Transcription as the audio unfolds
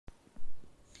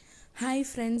Hi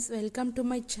friends, welcome to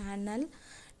my channel.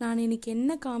 நான் இன்னைக்கு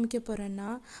என்ன காமிக்க போறேன்னா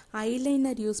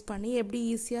eyeliner யூஸ் பண்ணி எப்படி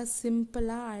ஈஸியா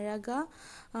சிம்பிளா அழகா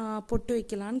பொட்டு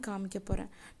வைக்கலாம்னு காமிக்க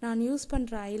போறேன். நான் யூஸ்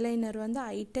பண்ற eyeliner வந்து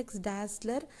ஐடெக்ஸ்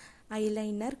டாஸ்லர்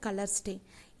eyeliner கலர் ஸ்டே.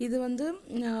 இது வந்து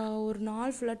ஒரு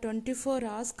நாள் ஃபுல்லா 24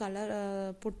 hours கலர்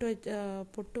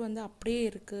பொட்டு வந்து அப்படியே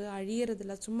இருக்கு, அழியறது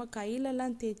இல்ல. சும்மா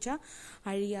கையிலலாம் தேய்ச்சா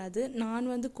அழியாது.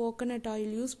 நான் வந்து கோகனட்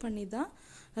ஆயில் யூஸ் பண்ணி தான்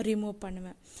ரிமூவ்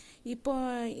பண்ணுவேன். இப்போ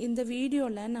இந்த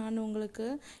வீடியோவில் நான் உங்களுக்கு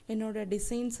என்னோட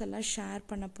டிசைன்ஸ் எல்லாம் ஷேர்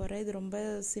பண்ண போகிறேன். இது ரொம்ப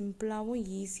சிம்பிளாகவும்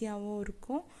ஈஸியாகவும்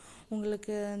இருக்கும்.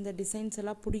 உங்களுக்கு இந்த டிசைன்ஸ்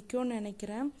எல்லாம் பிடிக்கும்னு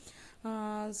நினைக்கிறேன்.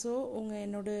 ஸோ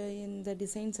என்னோட இந்த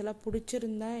டிசைன்ஸ் எல்லாம்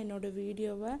பிடிச்சிருந்தா என்னோடய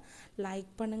வீடியோவை லைக்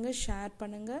பண்ணுங்கள், ஷேர்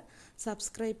பண்ணுங்கள்,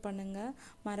 சப்ஸ்கிரைப் பண்ணுங்கள்,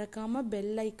 மறக்காமல்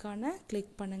பெல் ஐக்கானை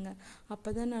கிளிக் பண்ணுங்கள்.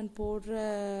 அப்போ தான் நான் போடுற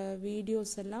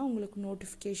வீடியோஸ் எல்லாம் உங்களுக்கு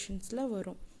நோட்டிஃபிகேஷன்ஸில்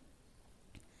வரும்.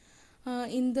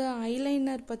 இந்த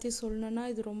ஐலைனர் பற்றி சொல்லணுன்னா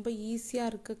இது ரொம்ப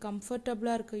ஈஸியாக இருக்குது,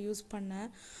 கம்ஃபர்டபுளாக இருக்குது யூஸ் பண்ண.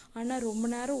 ஆனால் ரொம்ப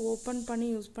நேரம் ஓப்பன் பண்ணி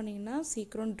யூஸ் பண்ணிங்கன்னா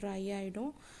சீக்கிரம் ட்ரை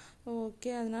ஆகிடும்.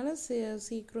 ஓகே, அதனால்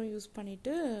சீக்கிரம் யூஸ்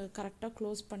பண்ணிவிட்டு கரெக்டாக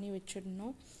க்ளோஸ் பண்ணி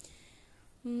வச்சிடணும்.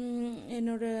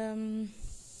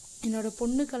 என்னோட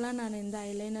பொண்ணுக்கெல்லாம் நான் இந்த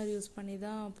ஐலைனர் யூஸ் பண்ணி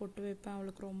தான் பொட்டு வைப்பேன்.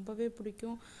 அவளுக்கு ரொம்பவே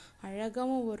பிடிக்கும்,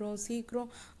 அழகாகவும் வரும். சீக்கிரம்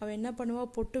அவள் என்ன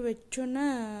பண்ணுவாள், பொட்டு வச்சோன்னே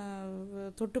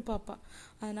தொட்டு பார்ப்பாள்.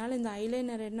 அதனால் இந்த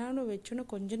ஐலைனர் என்னாலும் வச்சோன்னே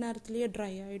கொஞ்ச நேரத்துலேயே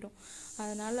ட்ரை ஆகிடும்.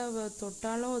 அதனால் அவள்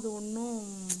தொட்டாலும் அது ஒன்றும்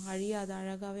அழியாது,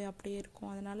 அழகாகவே அப்படியே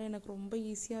இருக்கும். அதனால் எனக்கு ரொம்ப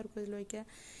ஈஸியாக இருக்கும் இதில் வைக்க.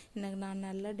 நான்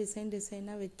நல்ல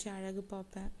டிசைனாக வச்சு அழகு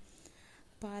பார்ப்பேன்.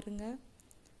 பாருங்கள்,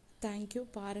 தேங்க்யூ.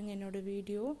 பாருங்கள், என்னோடய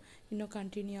வீடியோ இன்னும்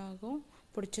கண்டினியூ ஆகும்.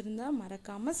 பிடிச்சிருந்தா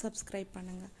மறக்காமல் சப்ஸ்கிரைப்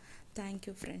பண்ணுங்கள்.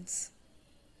 Thank you friends.